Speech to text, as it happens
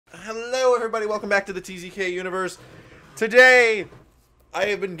everybody, welcome back to the TZK universe. Today, I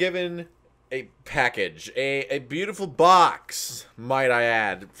have been given a package, a beautiful box, might I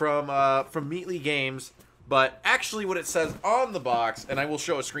add, from TheMeatlyGames. But actually what it says on the box, and I will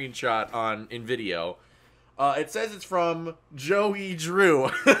show a screenshot in video, it says it's from Joey Drew.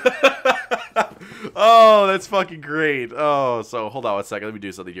 Oh, that's fucking great. Oh, so hold on one second. Let me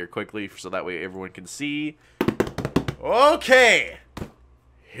do something here quickly so that way everyone can see. Okay.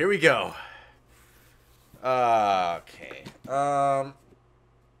 Here we go. Okay. I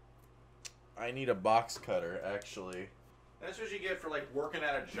need a box cutter, actually. That's what you get for, like, working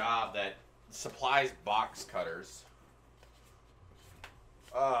at a job that supplies box cutters.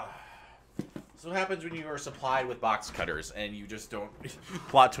 So what happens when you are supplied with box cutters and you just don't...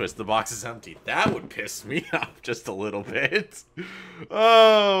 Plot twist, the box is empty. That would piss me off just a little bit.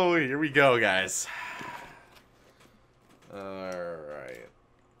 Oh, here we go, guys. Alright.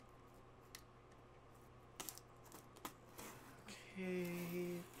 Okay.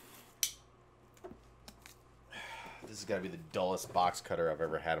 This has got to be the dullest box cutter I've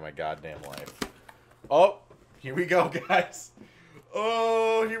ever had in my goddamn life. Oh, here we go, guys.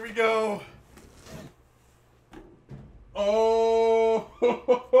 Oh, here we go. Oh, ho,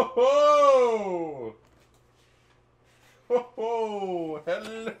 ho, ho, ho. Ho, ho.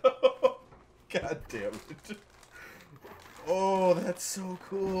 Hello. God damn it. Oh, that's so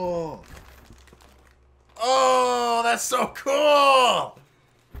cool. Oh, that's so cool.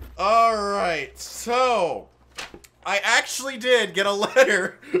 All right, so I actually did get a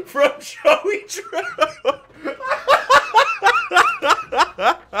letter from Joey Drew.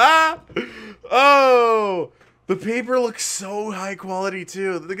 Oh, the paper looks so high quality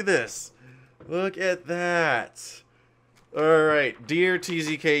too. Look at this. Look at that. All right, dear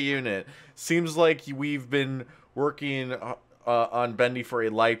TZKUnit, seems like we've been working on Bendy for a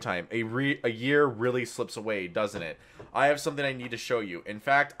lifetime. A year really slips away, doesn't it? I have something I need to show you. In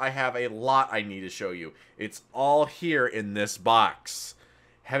fact, I have a lot I need to show you. It's all here in this box.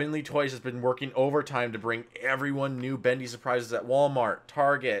 Heavenly Toys has been working overtime to bring everyone new Bendy surprises at Walmart,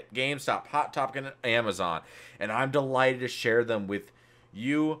 Target, GameStop, Hot Topic, and Amazon. And I'm delighted to share them with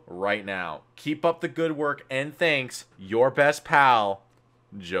you right now. Keep up the good work, and thanks, your best pal,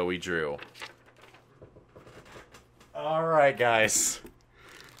 Joey Drew. Alright, guys.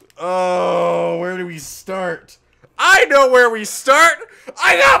 Oh, where do we start? I know where we start!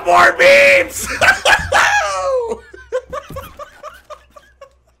 I got more memes!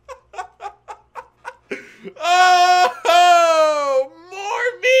 Oh,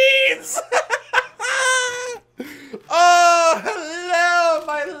 more memes! Oh, hello,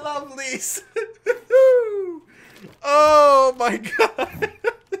 my lovelies! Oh my god,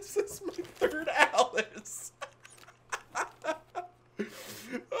 this is my third Alice.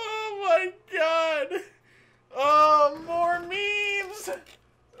 Oh my god! Oh, more memes!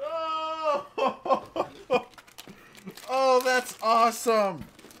 Oh, oh, that's awesome!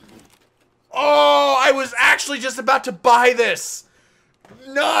 Oh, I was actually just about to buy this!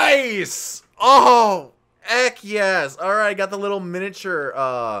 Nice! Oh, heck yes! Alright, got the little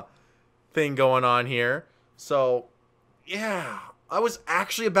miniature thing going on here. So, yeah, I was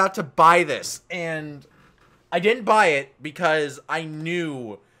actually about to buy this, and I didn't buy it because I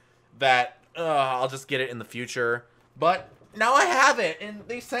knew that I'll just get it in the future. But now I have it, and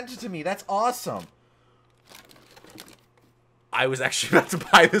they sent it to me. That's awesome. I was actually about to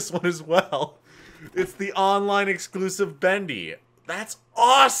buy this one as well. It's the online exclusive Bendy. That's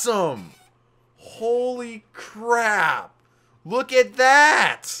awesome. Holy crap. Look at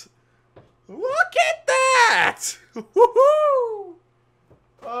that. Look at that. Woohoo.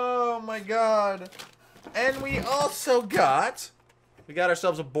 Oh my god. And we also got... We got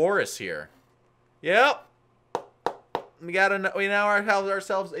ourselves a Boris here. Yep. We now have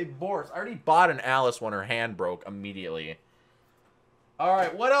ourselves a Boris. I already bought an Alice when her hand broke immediately.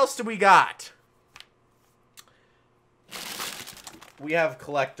 Alright, what else do we got? We have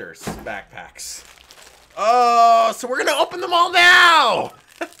collectors backpacks. Oh, so we're gonna open them all now!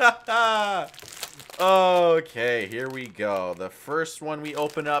 Okay, here we go. The first one we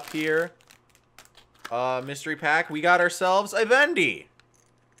open up here. Mystery pack. We got ourselves a Bendy.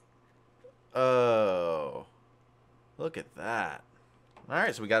 Oh. Look at that.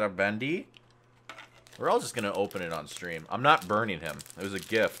 Alright, so we got a Bendy. We're all just gonna open it on stream. I'm not burning him. It was a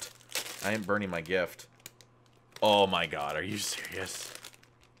gift. I ain't burning my gift. Oh my god, are you serious?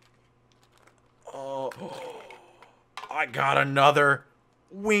 Oh. I got another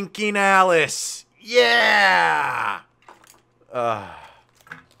Winking Alice. Yeah!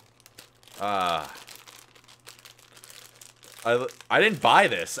 I didn't buy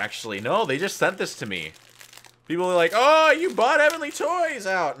this, actually. No, they just sent this to me. People are like, oh, you bought Heavenly Toys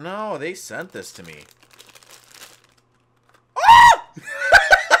out. No, they sent this to me. Ah!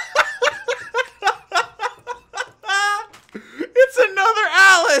 It's another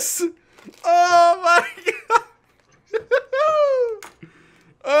Alice. Oh, my God.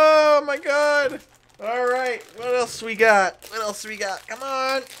 Oh, my God. All right. What else we got? What else we got? Come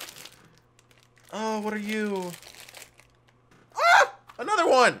on. Oh, what are you? Ah! Another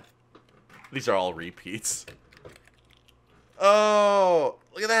one! These are all repeats. Oh,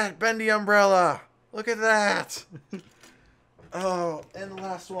 look at that Bendy umbrella. Look at that. Oh, and the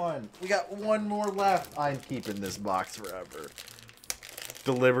last one. We got one more left. I'm keeping this box forever.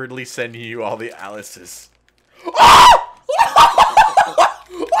 Deliberately sending you all the Alices. Oh!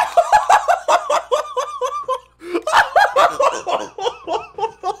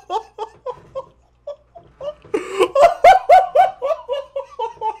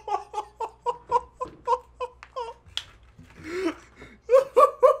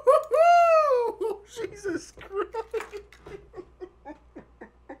 Jesus Christ.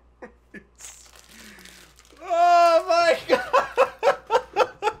 Oh my God.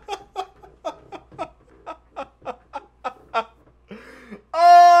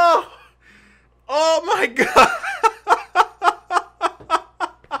 Oh. Oh my God.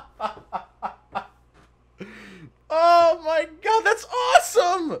 Oh my God, that's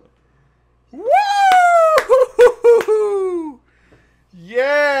awesome. Woo!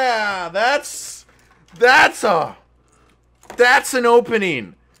 Yeah, that's an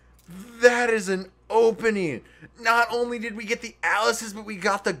opening. That is an opening. Not only did we get the Alices, but we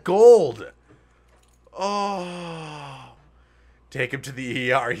got the gold. Oh. Take him to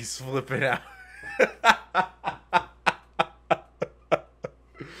the ER. He's flipping out.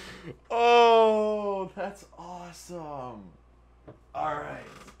 Oh, that's awesome. All right.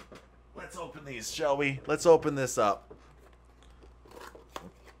 Let's open these, shall we? Let's open this up.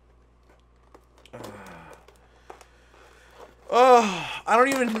 Oh, I don't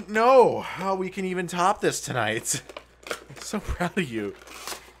even know how we can even top this tonight. I'm so proud of you.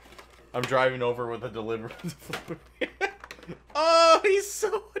 I'm driving over with a delivery. Oh, he's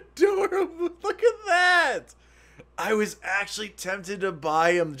so adorable. Look at that. I was actually tempted to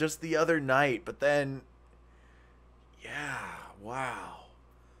buy him just the other night, but then, yeah, wow.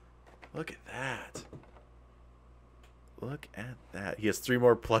 Look at that. Look at that. He has 3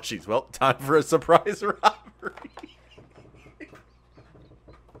 more plushies. Well, time for a surprise robbery.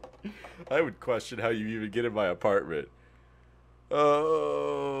 I would question how you even get in my apartment.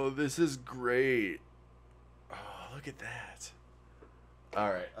 Oh, this is great. Oh, look at that. All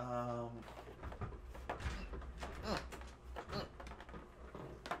right.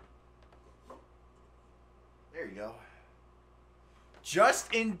 There you go.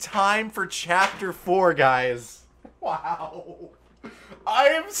 Just in time for chapter 4, guys. Wow. I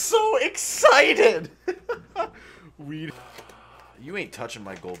am so excited. You ain't touching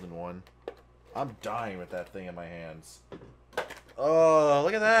my golden one. I'm dying with that thing in my hands. Oh,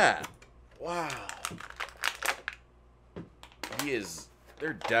 look at that. Wow.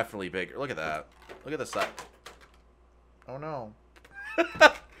 They're definitely bigger. Look at that. Look at the size. Oh, no.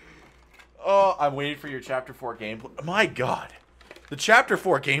 Oh, I'm waiting for your Chapter 4 gameplay. My God. The Chapter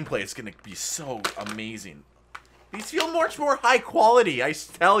 4 gameplay is going to be so amazing. These feel much more high quality, I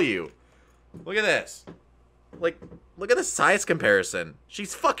tell you. Look at this. Like, look at the size comparison.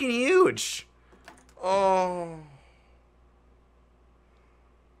 She's fucking huge. Oh.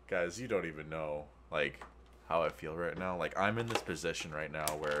 Guys, you don't even know, like, how I feel right now. Like, I'm in this position right now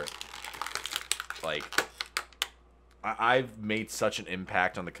where, like, I've made such an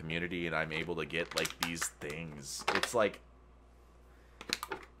impact on the community and I'm able to get, like, these things. It's like,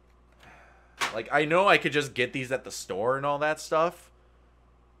 I know I could just get these at the store and all that stuff,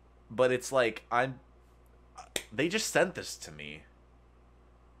 but it's like, they just sent this to me.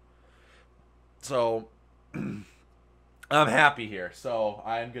 So, I'm happy here. So,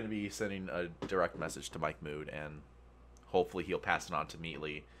 I'm going to be sending a direct message to Mike Mood, and hopefully he'll pass it on to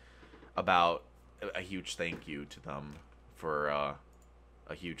Meatly about a huge thank you to them for a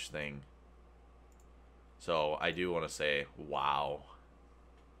huge thing. So, I do want to say, wow.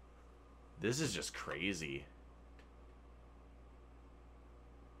 This is just crazy.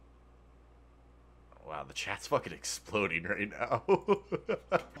 Wow, the chat's fucking exploding right now.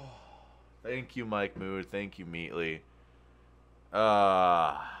 Thank you, Mike Mood. Thank you, Meatly.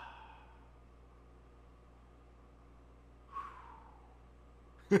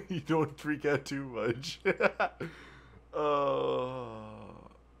 You don't freak out too much. Wow.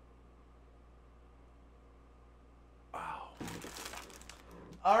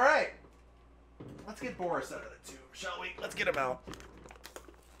 All right. Let's get Boris out of the tube, shall we? Let's get him out.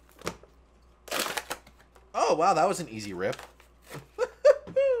 Oh, wow, that was an easy rip.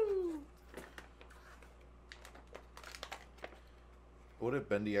 What if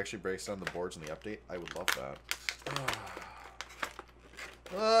Bendy actually breaks down the boards in the update? I would love that.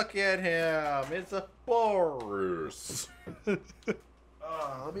 Look at him. It's a Boris.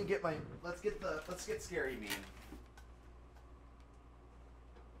 Let me get my... Let's get Scary Meme.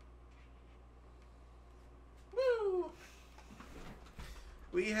 Woo!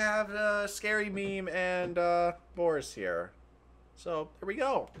 We have Scary Meme and Boris here. So, there we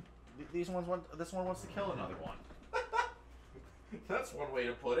go. This one wants to kill another one. That's one way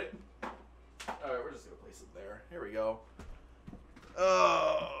to put it. Alright, we're just going to place it there. Here we go.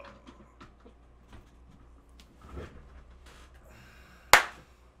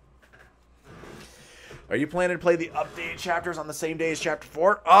 Are you planning to play the updated chapters on the same day as Chapter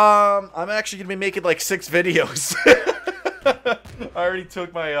 4? I'm actually going to be making like 6 videos. I already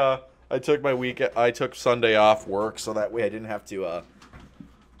took my, I took Sunday off work so that way I didn't have to,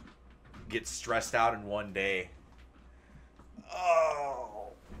 get stressed out in one day. Oh.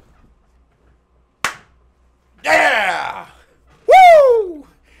 Yeah! Woo!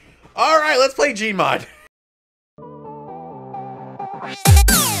 Alright, let's play Gmod.